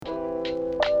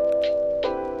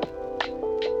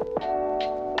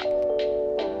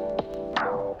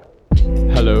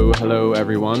Hello,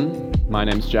 everyone. My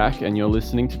name's Jack, and you're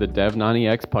listening to the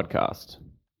Dev90X podcast.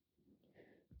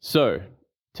 So,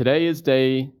 today is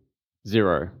day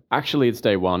 0. Actually, it's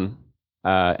day 1,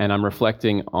 and I'm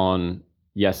reflecting on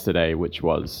yesterday, which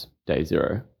was day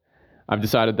 0. I've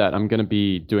decided that I'm going to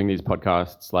be doing these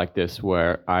podcasts like this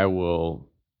where I will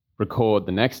record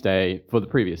the next day for the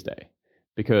previous day,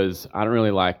 because I don't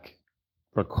really like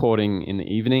recording in the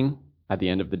evening at the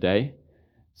end of the day.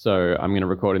 So I'm going to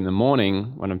record in the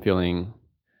morning when I'm feeling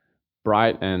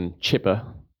bright and chipper,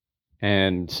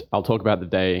 and I'll talk about the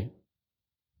day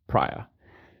prior.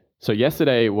 So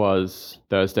yesterday was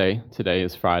Thursday, today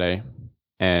is Friday,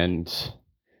 and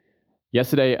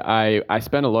yesterday I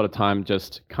spent a lot of time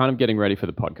just kind of getting ready for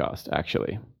the podcast,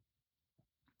 actually.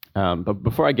 But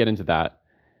before I get into that,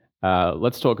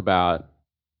 let's talk about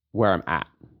where I'm at.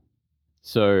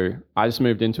 So I just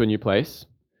moved into a new place.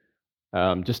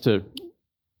 Just to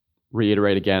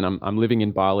reiterate again, I'm living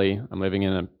in Bali. I'm living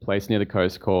in a place near the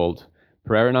coast called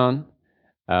Pereiranan,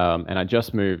 and I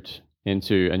just moved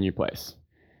into a new place.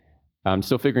 I'm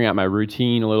still figuring out my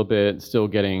routine a little bit, still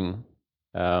getting,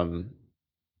 getting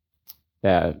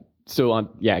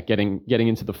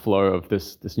into the flow of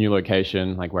this new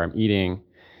location, like where I'm eating,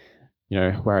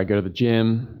 where I go to the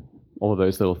gym, all of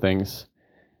those little things,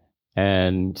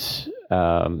 and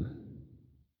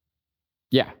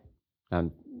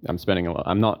I'm spending a lot.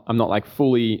 I'm not like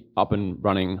fully up and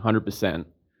running 100%,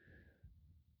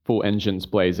 full engines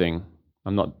blazing.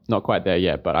 I'm not quite there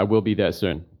yet, but I will be there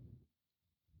soon.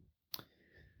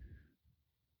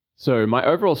 So my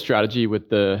overall strategy with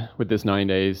this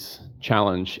 90 days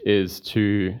challenge is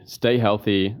to stay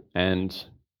healthy and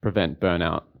prevent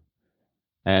burnout.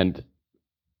 And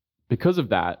because of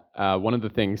that, one of the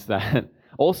things that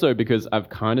also, because I've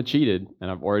kind of cheated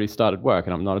and I've already started work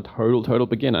and I'm not a total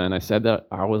beginner. And I said that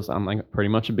I'm like pretty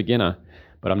much a beginner,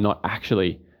 but I'm not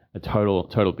actually a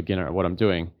total beginner at what I'm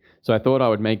doing. So I thought I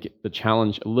would make the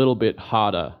challenge a little bit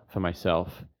harder for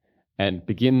myself and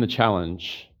begin the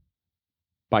challenge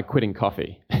by quitting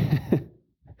coffee.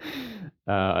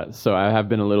 So I have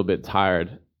been a little bit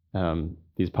tired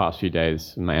these past few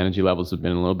days. My energy levels have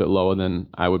been a little bit lower than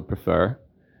I would prefer,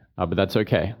 but that's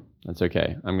okay. That's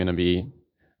okay. I'm gonna be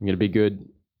good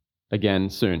again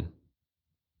soon.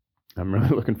 I'm really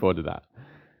looking forward to that.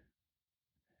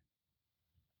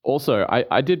 Also,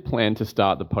 I did plan to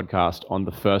start the podcast on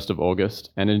the 1st of August,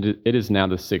 and it is now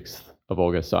the 6th of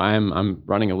August. So I'm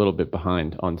running a little bit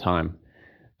behind on time.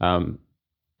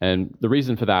 And the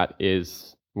reason for that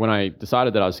is when I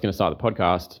decided that I was going to start the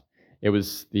podcast, it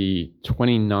was the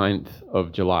 29th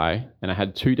of July, and I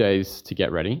had 2 days to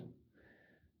get ready.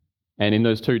 And in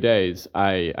those 2 days,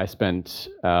 I spent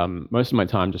most of my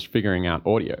time just figuring out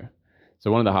audio. So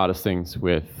one of the hardest things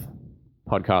with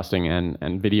podcasting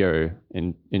and video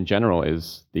in general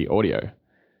is the audio.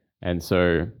 And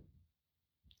so,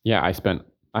 I spent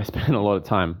a lot of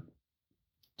time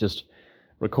just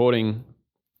recording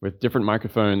with different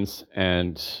microphones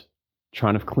and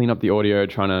trying to clean up the audio,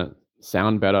 trying to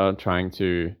sound better, trying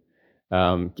to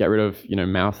get rid of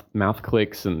mouth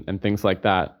clicks and things like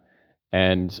that.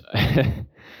 And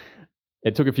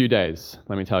it took a few days,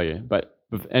 let me tell you. But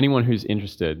if anyone who's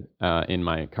interested in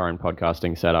my current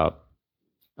podcasting setup,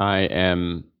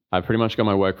 I've pretty much got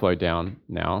my workflow down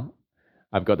now.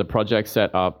 I've got the project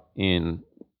set up in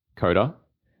Coda,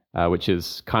 which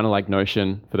is kind of like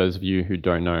Notion for those of you who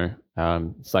don't know.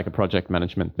 It's like a project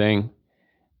management thing.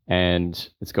 And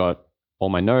it's got all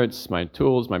my notes, my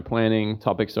tools, my planning,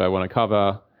 topics that I want to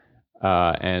cover,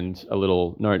 and a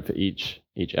little note for each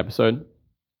episode.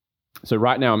 So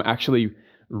right now I'm actually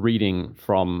reading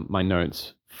from my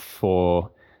notes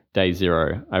for day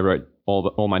 0. I wrote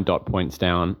all my dot points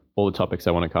down, all the topics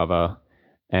I want to cover,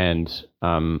 and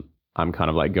I'm kind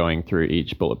of like going through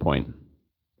each bullet point.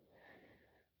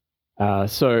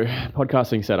 So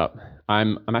podcasting setup.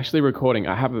 I'm actually recording.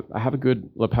 I have a good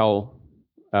lapel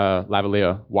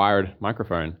lavalier wired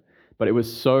microphone, but it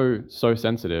was so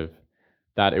sensitive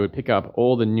that it would pick up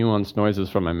all the nuanced noises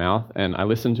from my mouth. And I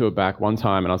listened to it back one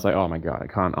time and I was like, oh my God, I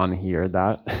can't unhear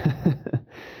that.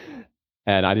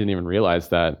 And I didn't even realize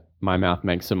that my mouth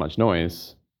makes so much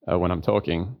noise when I'm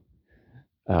talking.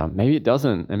 Maybe it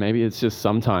doesn't, and maybe it's just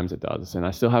sometimes it does. And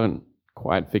I still haven't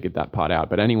quite figured that part out.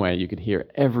 But anyway, you could hear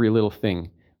every little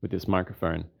thing with this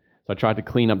microphone. So I tried to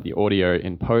clean up the audio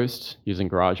in post using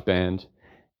GarageBand,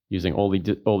 using all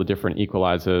the different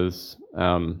equalizers,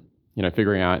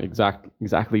 figuring out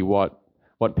exactly what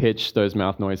pitch those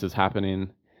mouth noises happen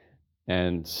in.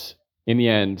 And in the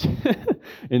end,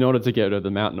 in order to get rid of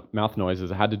the mouth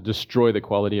noises, I had to destroy the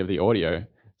quality of the audio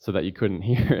so that you couldn't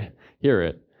hear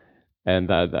it. And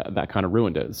that kind of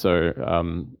ruined it. So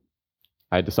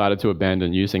I decided to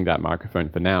abandon using that microphone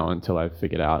for now until I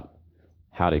figured out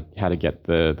how to get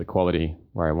the quality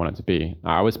where I want it to be.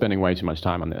 I was spending way too much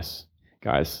time on this,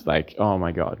 guys. Like, oh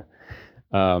my God.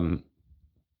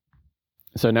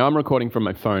 So now I'm recording from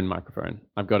my phone microphone.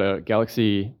 I've got a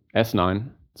Galaxy S9.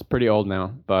 It's pretty old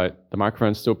now, but the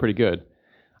microphone's still pretty good.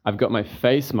 I've got my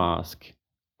face mask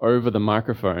over the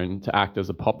microphone to act as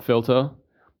a pop filter,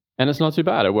 and it's not too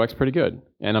bad. It works pretty good.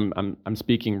 And I'm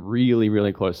speaking really,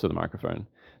 really close to the microphone.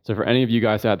 So for any of you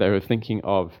guys out there who are thinking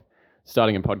of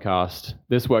starting a podcast,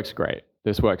 this works great.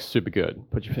 This works super good.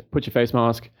 Put your face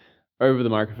mask over the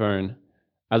microphone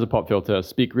as a pop filter,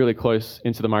 speak really close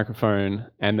into the microphone,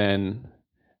 and then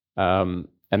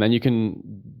you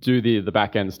can do the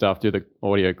back end stuff, do the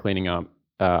audio cleaning up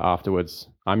afterwards.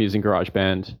 I'm using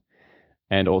GarageBand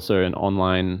and also an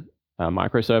online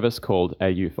microservice called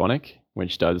Auphonic,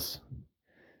 which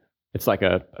it's like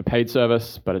a paid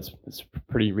service, but it's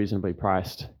pretty reasonably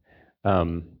priced.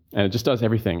 And it just does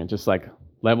everything. It just like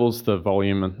levels the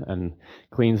volume and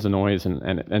cleans the noise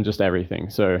and just everything.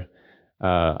 So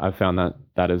I've found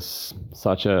that is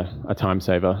such a time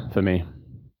saver for me.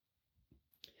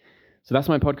 So that's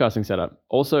my podcasting setup.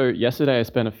 Also, yesterday I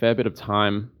spent a fair bit of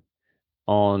time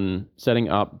on setting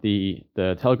up the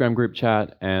Telegram group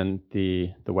chat and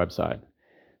the website.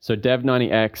 So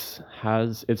Dev90X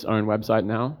has its own website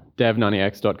now,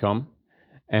 dev90x.com,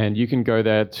 and you can go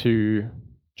there to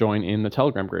join in the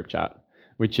Telegram group chat,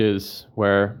 which is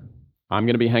where I'm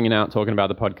going to be hanging out talking about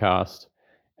the podcast,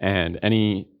 and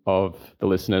any of the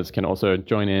listeners can also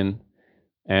join in,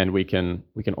 and we can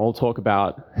all talk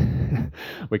about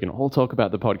we can all talk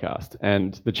about the podcast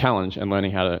and the challenge and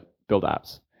learning how to build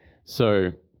apps.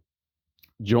 So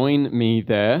join me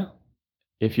there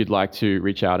if you'd like to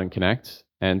reach out and connect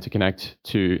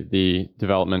to the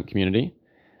development community.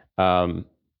 That's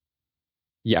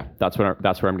where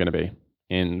I'm going to be,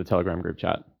 in the Telegram group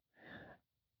chat.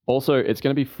 Also, it's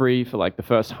going to be free for like the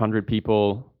first 100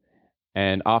 people,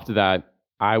 and after that,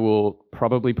 I will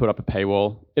probably put up a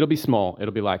paywall. It'll be small.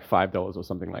 It'll be like $5 or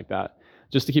something like that,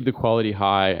 just to keep the quality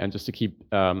high and just to keep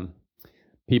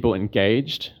people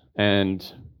engaged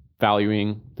and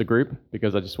valuing the group,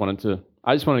 because I just want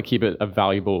to keep it a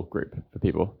valuable group for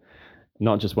people,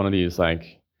 not just one of these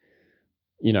like,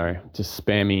 just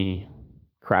spammy,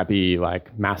 crappy,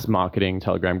 like mass marketing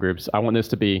Telegram groups. I want this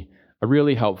to be a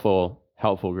really helpful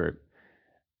group.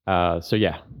 So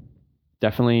yeah,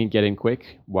 definitely get in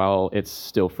quick while it's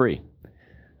still free.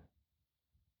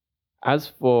 As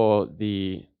for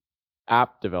the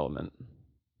app development,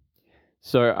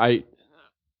 so I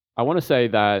want to say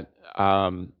that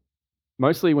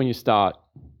mostly when you start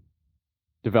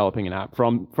developing an app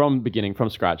from beginning, from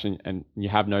scratch, and you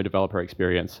have no developer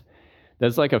experience,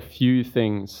 there's like a few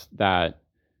things that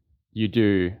you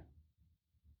do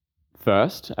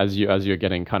first as you're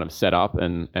getting kind of set up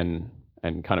and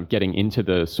kind of getting into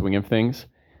the swing of things.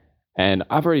 And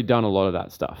I've already done a lot of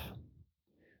that stuff.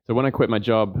 So when I quit my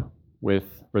job with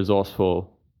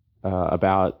Resourceful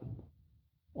about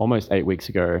almost 8 weeks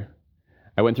ago,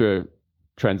 I went through a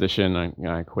transition.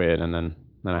 I quit, and then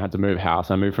I had to move house.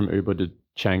 I moved from Ubud to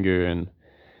Canggu, and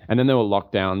then there were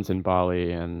lockdowns in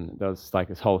Bali, and there was like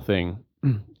this whole thing.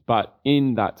 But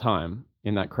in that time,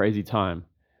 in that crazy time,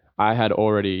 I had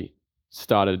already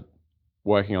started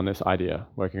working on this idea,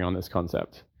 working on this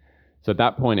concept. So at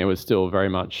that point, it was still very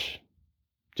much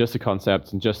just a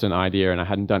concept and just an idea, and I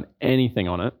hadn't done anything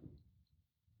on it.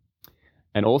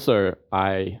 And also,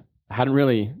 I hadn't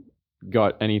really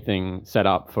got anything set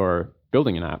up for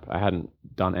building an app. I hadn't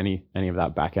done any of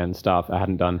that back-end stuff. I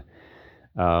hadn't done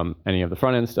any of the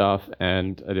front-end stuff,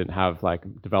 and I didn't have like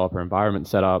developer environment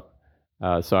set up.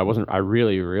 So I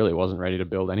really wasn't ready to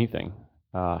build anything.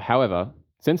 However,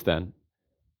 since then,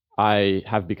 I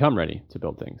have become ready to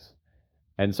build things.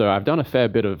 And so I've done a fair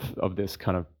bit of this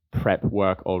kind of prep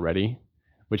work already,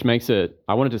 which makes it,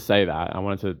 I wanted to say that. I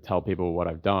wanted to tell people what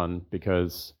I've done,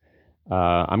 because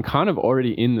I'm kind of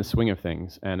already in the swing of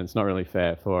things, and it's not really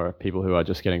fair for people who are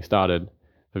just getting started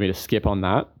for me to skip on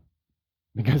that,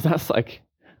 because that's like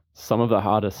some of the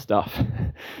hardest stuff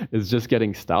is just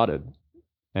getting started.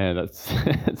 And it's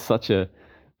such a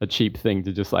cheap thing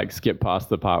to just like skip past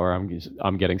the part where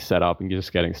I'm getting set up and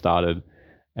just getting started,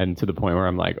 and to the point where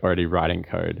I'm like already writing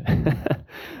code.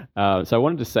 So I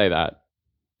wanted to say that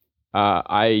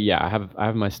I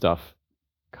have my stuff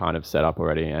kind of set up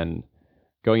already, and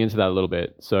going into that a little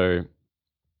bit. So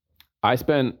I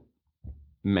spent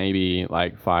maybe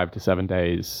like 5 to 7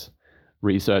 days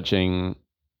researching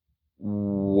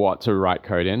what to write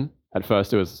code in. At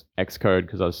first it was Xcode,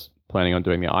 because I was planning on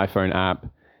doing the iPhone app,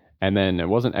 and then it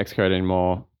wasn't Xcode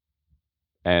anymore.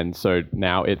 And so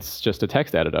now it's just a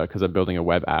text editor because I'm building a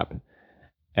web app.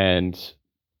 And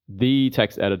the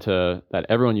text editor that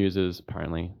everyone uses,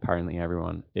 apparently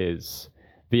everyone, is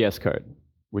VS Code,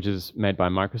 which is made by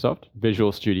Microsoft,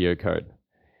 Visual Studio Code.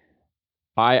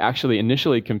 I actually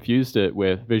initially confused it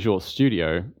with Visual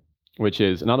Studio, which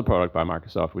is another product by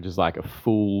Microsoft, which is like a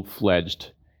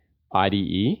full-fledged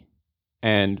IDE,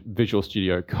 and Visual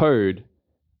Studio Code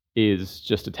is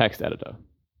just a text editor.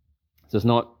 So it's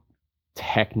not,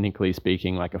 technically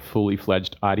speaking, like a fully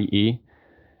fledged IDE.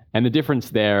 And the difference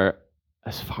there,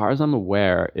 as far as I'm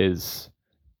aware, is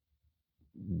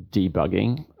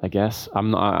debugging, I guess.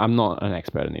 I'm not an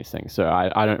expert in these things, so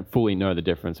I don't fully know the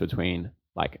difference between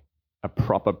like a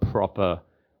proper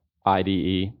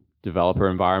IDE developer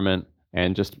environment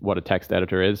and just what a text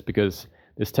editor is, because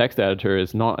this text editor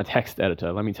is not a text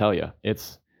editor, let me tell you.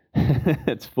 It's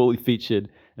it's fully featured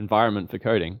environment for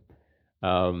coding.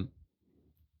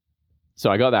 So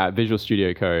I got that Visual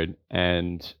Studio Code,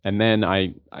 and then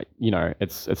I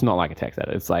it's not like a text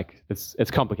editor. It's like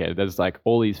it's complicated. There's like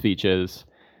all these features.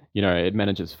 It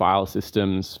manages file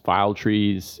systems, file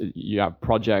trees. You have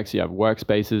projects, you have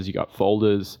workspaces, you got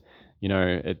folders.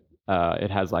 It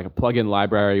has like a plugin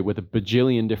library with a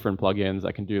bajillion different plugins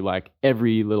that can do like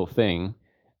every little thing.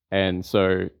 And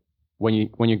so when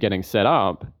you're getting set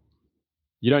up,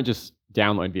 you don't just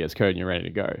download VS Code and you're ready to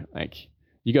go. Like,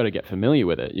 you got to get familiar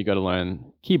with it. You got to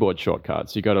learn keyboard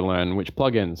shortcuts. You got to learn which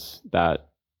plugins that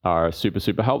are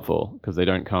super helpful, because they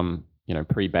don't come,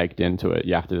 pre-baked into it.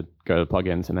 You have to go to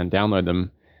plugins and then download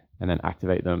them and then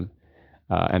activate them,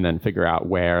 and then figure out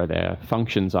where their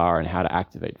functions are and how to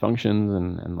activate functions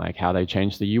and like how they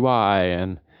change the UI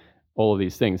and all of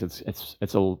these things.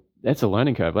 It's a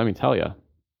learning curve, let me tell you.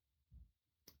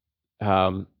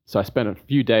 So I spent a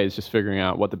few days just figuring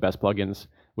out what the best plugins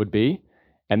would be.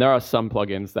 And there are some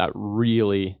plugins that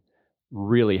really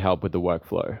help with the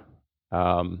workflow.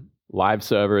 Live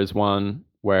Server is one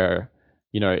where,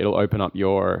 it'll open up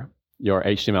your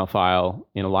HTML file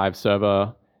in a live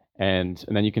server, and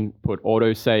then you can put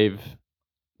autosave.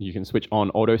 You can switch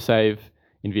on autosave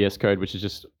in VS Code, which is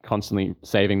just constantly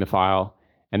saving the file.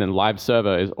 And then Live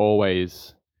Server is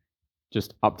always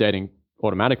just updating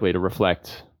automatically to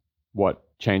reflect what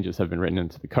changes have been written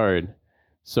into the code.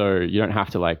 So you don't have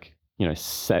to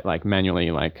set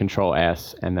manually Control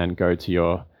S and then go to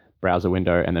your browser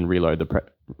window and then reload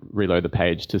the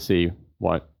page to see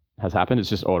what has happened. It's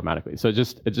just automatically. So it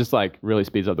just really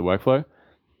speeds up the workflow.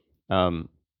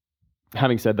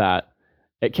 Having said that,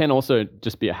 it can also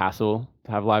just be a hassle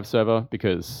to have Live Server,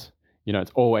 because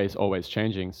it's always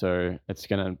changing. So it's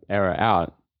going to error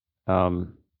out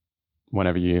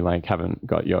whenever you haven't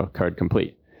got your code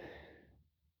complete.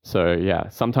 So yeah,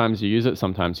 sometimes you use it,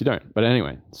 sometimes you don't. But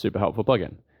anyway, super helpful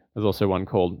plugin. There's also one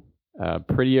called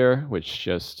Prettier, which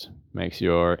just makes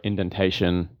your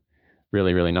indentation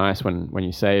really nice when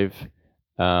you save.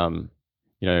 Bracket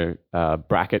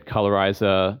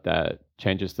colorizer that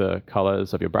changes the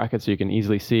colors of your brackets, so you can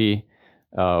easily see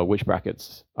which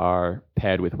brackets are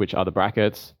paired with which other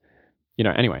brackets.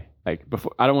 Anyway,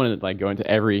 before, I don't want to go into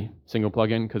every single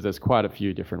plugin, because there's quite a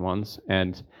few different ones.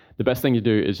 And the best thing to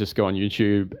do is just go on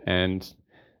YouTube and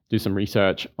do some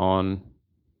research on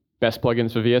best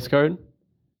plugins for VS Code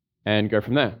and go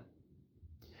from there.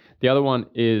 The other one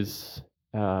is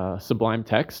Sublime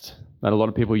Text, that a lot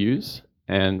of people use.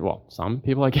 And well, some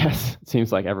people, I guess. It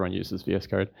seems like everyone uses VS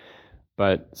Code,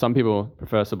 but some people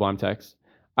prefer Sublime Text.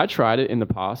 I tried it in the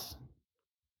past,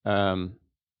 a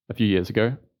few years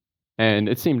ago, and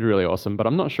it seemed really awesome, but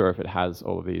I'm not sure if it has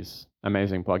all of these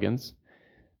amazing plugins.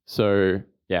 So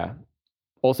yeah.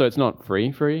 Also, it's not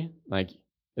free.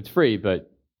 It's free, but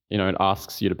it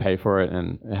asks you to pay for it,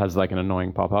 and it has an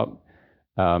annoying pop-up,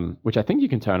 which I think you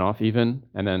can turn off even.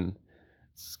 And then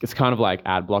it's kind of like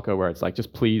ad blocker, where it's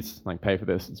just please pay for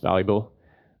this. It's valuable.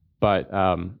 But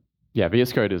yeah,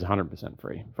 VS Code is 100%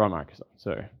 free from Microsoft.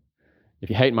 So if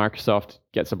you hate Microsoft,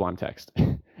 get Sublime Text.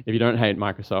 If you don't hate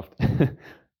Microsoft,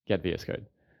 get VS Code.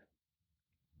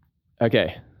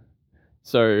 Okay,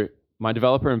 so my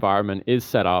developer environment is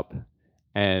set up,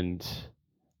 and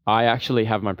I actually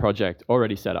have my project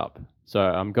already set up. So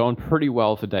I'm going pretty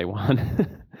well for day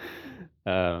one.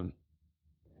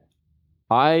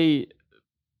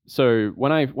 So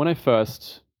when I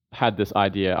first had this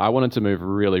idea, I wanted to move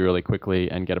really quickly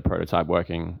and get a prototype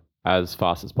working as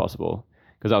fast as possible,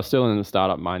 because I was still in the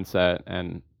startup mindset.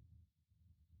 And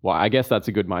well, I guess that's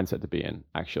a good mindset to be in,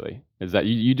 actually, is that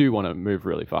you do want to move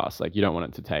really fast. You don't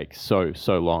want it to take so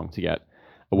long to get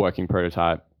a working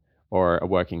prototype or a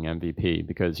working MVP,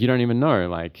 because you don't even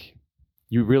know,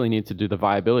 you really need to do the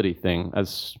viability thing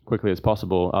as quickly as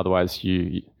possible. Otherwise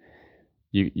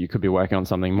you could be working on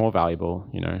something more valuable,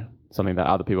 something that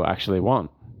other people actually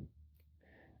want.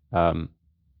 So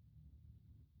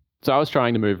I was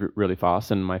trying to move really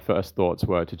fast, and my first thoughts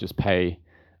were to just pay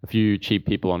a few cheap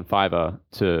people on Fiverr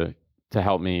to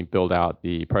help me build out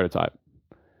the prototype.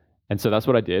 And so that's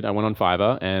what I did. I went on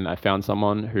Fiverr and I found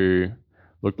someone who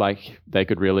looked like they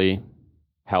could really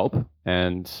help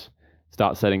and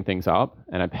start setting things up.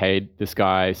 And I paid this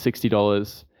guy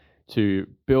 $60 to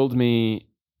build me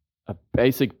a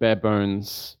basic bare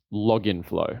bones login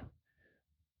flow.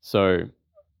 So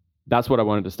that's what I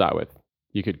wanted to start with.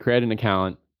 You could create an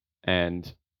account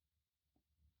and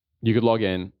you could log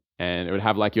in, and it would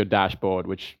have like your dashboard,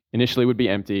 which initially would be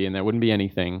empty and there wouldn't be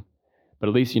anything. But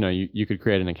at least, you could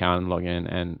create an account and log in,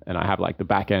 and I have like the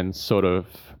back end sort of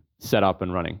set up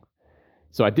and running.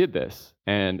 So I did this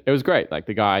and it was great. Like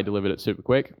the guy delivered it super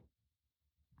quick.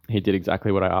 He did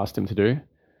exactly what I asked him to do.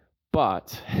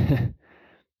 But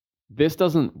this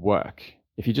doesn't work.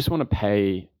 If you just want to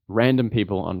pay random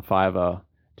people on Fiverr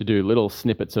to do little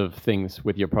snippets of things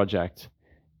with your project,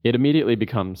 it immediately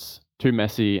becomes too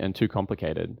messy and too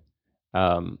complicated,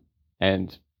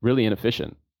 and really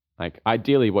inefficient. Like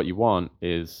ideally what you want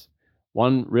is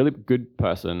one really good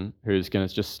person who's going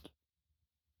to just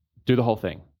do the whole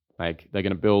thing. Like they're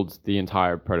going to build the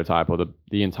entire prototype or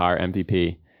the entire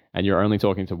MVP, and you're only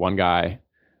talking to one guy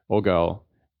or girl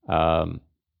the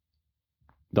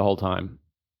whole time.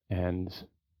 And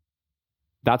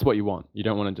that's what you want. You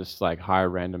don't want to just like hire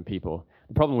random people.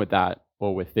 The problem with that,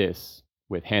 or with this,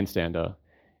 with Handstander,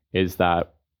 is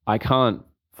that I can't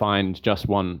find just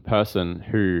one person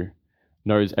who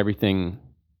knows everything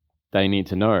they need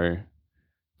to know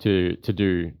to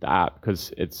do the app,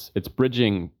 because it's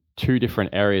bridging two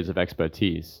different areas of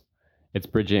expertise. It's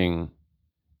bridging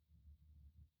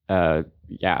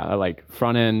like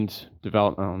front end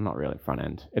development, not really front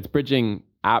end. It's bridging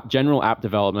general app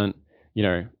development.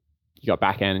 You got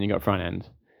back end and you got front end,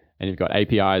 and you've got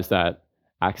APIs that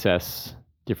access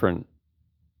different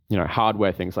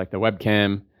hardware things like the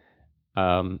webcam,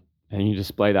 and you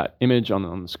display that image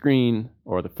on the screen,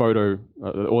 or the photo,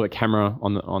 or the camera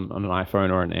on an iPhone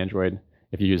or an Android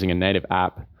if you're using a native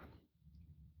app.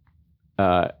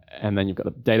 And then you've got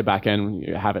the data backend.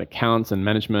 You have accounts and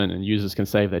management, and users can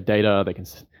save their data.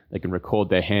 They can record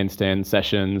their handstand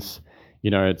sessions.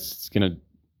 It's going to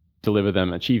deliver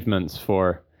them achievements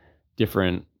for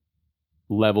different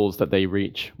levels that they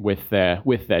reach with their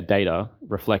data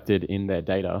reflected in their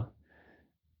data,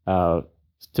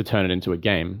 to turn it into a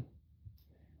game.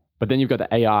 But then you've got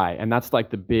the AI, and that's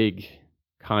like the big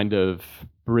kind of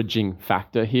bridging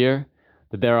factor here.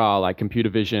 That there are like computer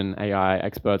vision AI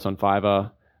experts on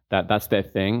Fiverr that's their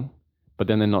thing, but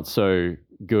then they're not so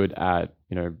good at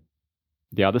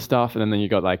the other stuff. And then you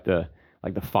got like the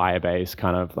Firebase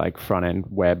kind of like front end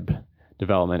web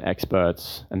development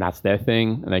experts, and that's their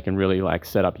thing, and they can really like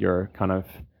set up your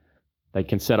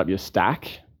stack,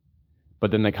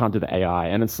 but then they can't do the AI.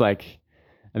 And it's like,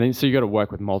 and then so you got to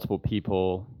work with multiple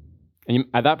people, and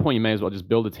at that point you may as well just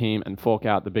build a team and fork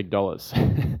out the big dollars.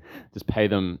 Just pay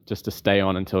them just to stay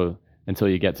on until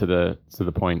you get to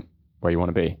the point where you want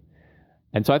to be.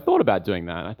 And so I thought about doing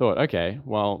that. I thought, okay,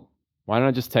 well, why don't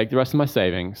I just take the rest of my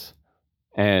savings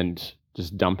and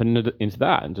just dump into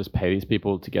that and just pay these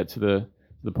people to get to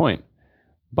the point.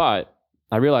 But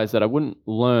I realized that I wouldn't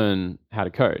learn how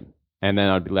to code, and then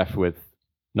I'd be left with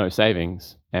no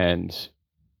savings and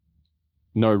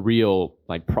no real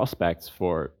like prospects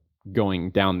for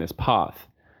going down this path,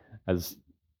 as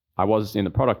I was in the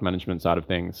product management side of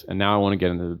things, and now I want to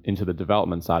get into the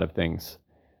development side of things.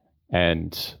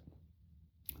 And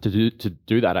to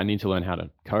do that, I need to learn how to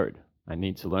code. I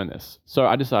need to learn this. So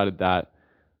I decided that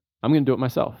I'm going to do it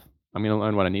myself. I'm going to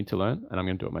learn what I need to learn, and I'm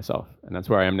going to do it myself. And that's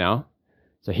where I am now.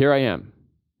 So here I am.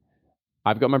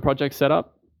 I've got my project set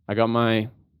up. I got my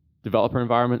developer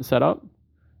environment set up.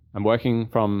 I'm working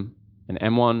from an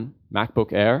M1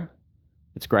 MacBook Air.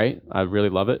 It's great. I really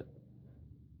love it.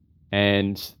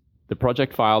 And the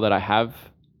project file that I have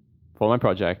for my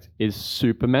project is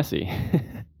super messy.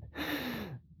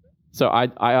 So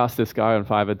I asked this guy on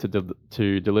Fiverr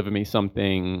to deliver me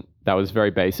something that was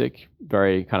very basic,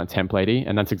 very kind of templatey,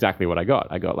 and that's exactly what I got.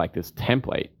 I got like this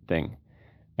template thing.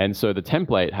 And so the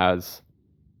template has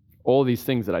all these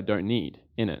things that I don't need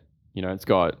in it. It's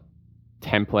got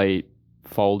template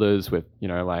folders with,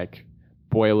 like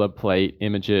boilerplate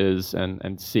images and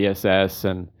CSS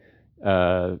and,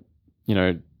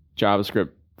 JavaScript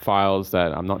files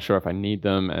that I'm not sure if I need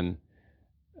them. And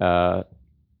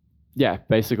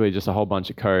basically just a whole bunch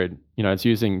of code. It's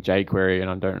using jQuery, and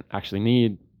I don't actually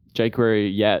need jQuery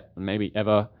yet, maybe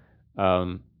ever.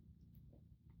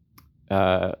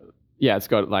 yeah, it's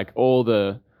got like all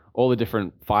the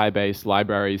different Firebase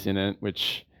libraries in it,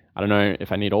 which I don't know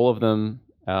if I need all of them.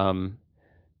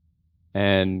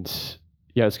 And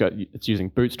yeah, it's using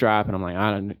Bootstrap, and I'm like,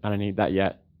 I don't need that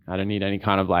yet. I don't need any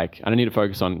kind of I don't need to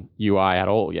focus on UI at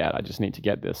all yet. I just need to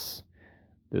get this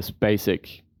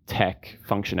basic tech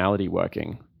functionality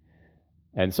working.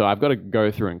 And so I've got to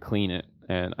go through and clean it.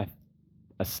 And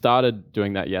I started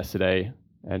doing that yesterday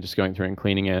and just going through and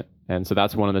cleaning it. And so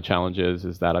that's one of the challenges,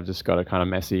 is that I've just got a kind of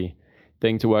messy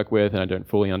thing to work with, and I don't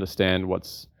fully understand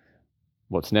what's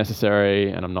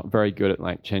necessary, and I'm not very good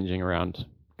at changing around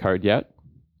code yet.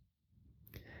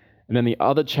 And then the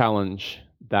other challenge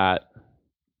that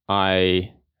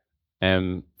I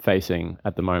am facing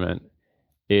at the moment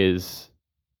is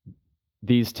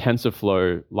these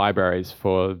TensorFlow libraries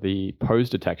for the pose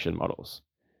detection models.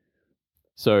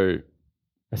 So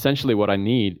essentially what I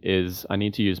need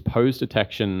to use pose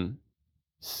detection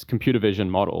computer vision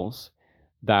models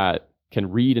that can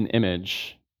read an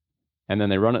image, and then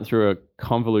they run it through a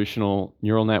convolutional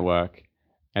neural network,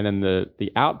 and then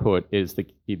the output is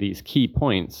these key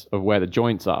points of where the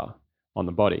joints are on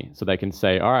the body. So they can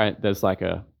say, all right, there's like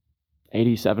a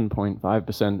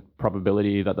 87.5%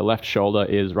 probability that the left shoulder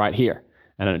is right here,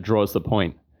 and then it draws the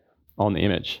point on the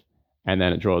image, and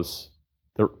then it draws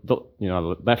the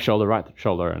left shoulder, right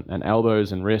shoulder, and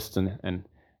elbows and wrists and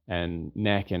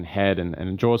neck and head, and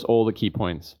it draws all the key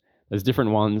points. There's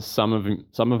different ones. Some of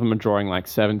them are drawing like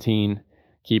 17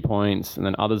 key points, and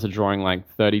then others are drawing like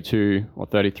 32 or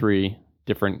 33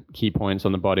 different key points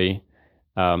on the body.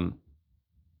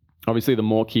 Obviously, the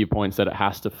more key points that it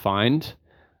has to find,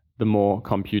 the more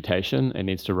computation it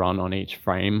needs to run on each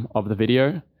frame of the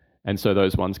video. And so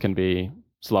those ones can be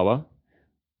slower,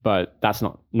 but that's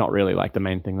not really like the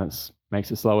main thing that makes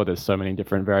it slower. There's so many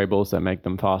different variables that make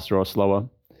them faster or slower.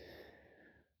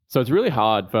 So it's really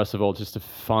hard, first of all, just to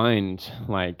find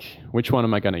which one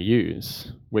am I going to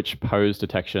use? Which pose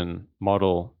detection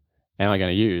model am I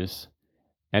going to use?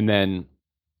 And then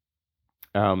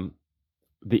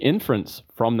the inference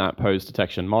from that pose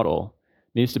detection model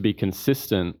needs to be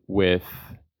consistent with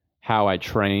how I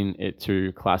train it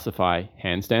to classify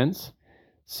handstands.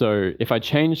 So if I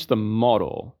change the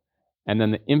model and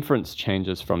then the inference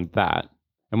changes from that,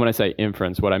 and when I say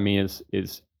inference, what I mean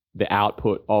is the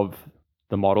output of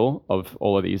the model of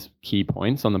all of these key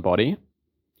points on the body.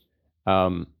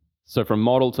 So from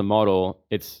model to model,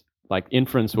 it's like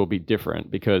inference will be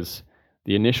different because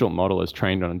the initial model is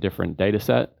trained on a different data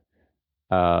set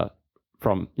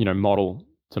from model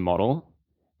to model.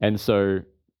 And so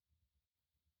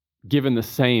given the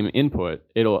same input,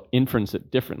 it'll inference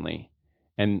it differently.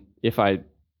 And if I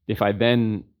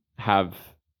then have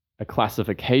a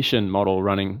classification model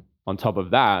running on top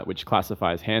of that, which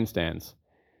classifies handstands,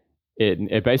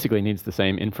 it basically needs the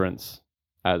same inference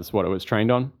as what it was trained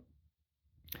on,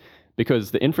 because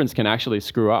the inference can actually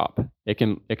screw up. It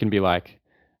can be like,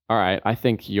 all right, I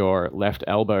think your left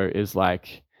elbow is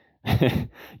like,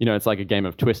 it's like a game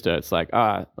of Twister. It's like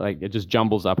it just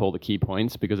jumbles up all the key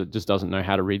points because it just doesn't know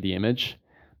how to read the image.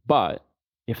 But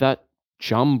if that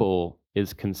jumble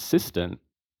is consistent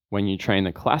when you train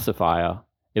the classifier,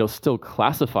 it'll still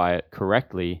classify it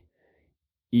correctly,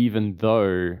 even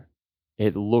though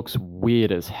it looks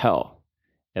weird as hell.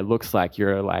 It looks like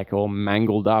you're like all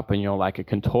mangled up and you're like a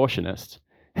contortionist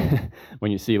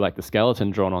when you see like the skeleton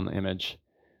drawn on the image.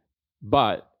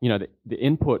 But the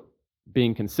input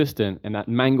being consistent and that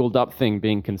mangled up thing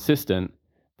being consistent,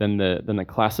 then the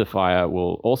classifier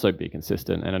will also be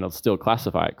consistent and it'll still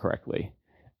classify it correctly,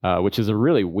 which is a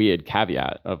really weird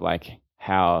caveat of like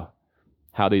how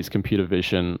these computer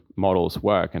vision models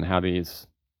work and how these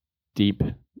deep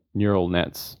neural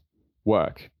nets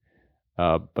work.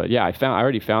 But yeah, I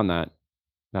already found that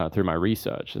through my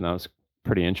research, and that was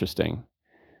pretty interesting.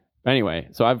 Anyway,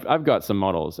 so I've got some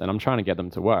models and I'm trying to get them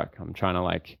to work. I'm trying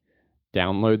to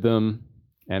download them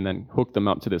and then hook them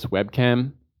up to this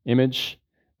webcam image,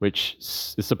 which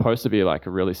is supposed to be like a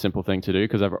really simple thing to do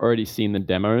because I've already seen the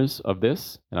demos of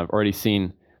this and I've already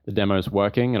seen the demos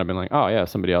working, and I've been like, oh yeah,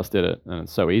 somebody else did it and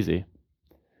it's so easy.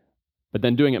 But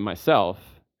then doing it myself,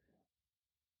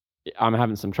 I'm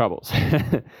having some troubles.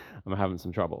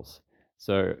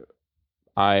 So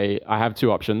I have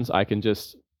two options. I can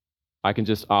just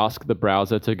ask the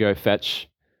browser to go fetch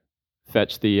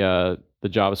the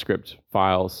JavaScript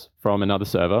files from another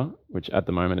server, which at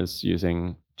the moment is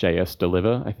using JS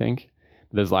Deliver, I think.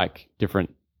 There's like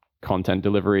different content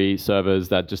delivery servers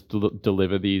that just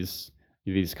deliver these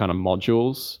kind of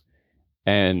modules,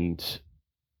 and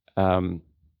I'm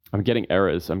getting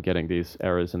errors. I'm getting these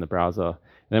errors in the browser.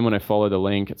 And then when I follow the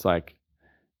link, it's like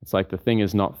the thing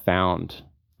is not found.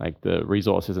 like the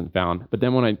resource isn't found. But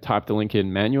then when I type the link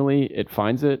in manually, it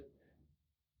finds it.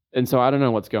 And so I don't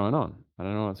know what's going on.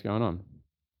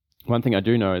 One thing I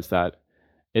do know is that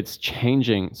it's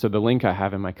changing. So the link I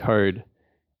have in my code,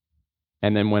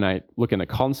 and then when I look in the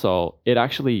console,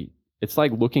 it's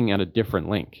like looking at a different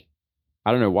link.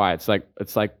 I don't know why. It's like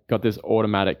got this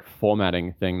automatic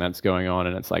formatting thing that's going on,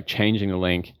 and it's like changing the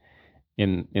link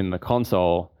in the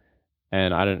console.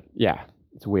 And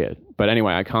it's weird. But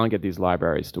anyway, I can't get these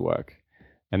libraries to work.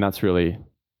 And that's really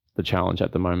the challenge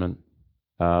at the moment.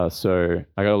 So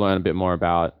I got to learn a bit more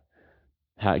about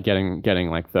how getting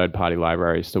like third-party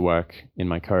libraries to work in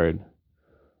my code.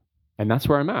 And that's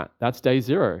where I'm at. That's day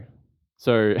 0.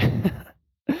 So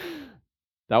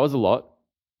that was a lot.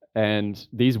 And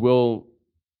these will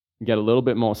get a little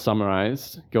bit more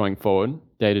summarized going forward,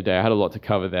 day to day. I had a lot to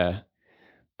cover there.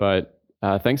 But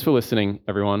thanks for listening,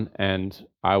 everyone. And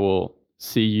I will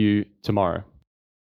see you tomorrow.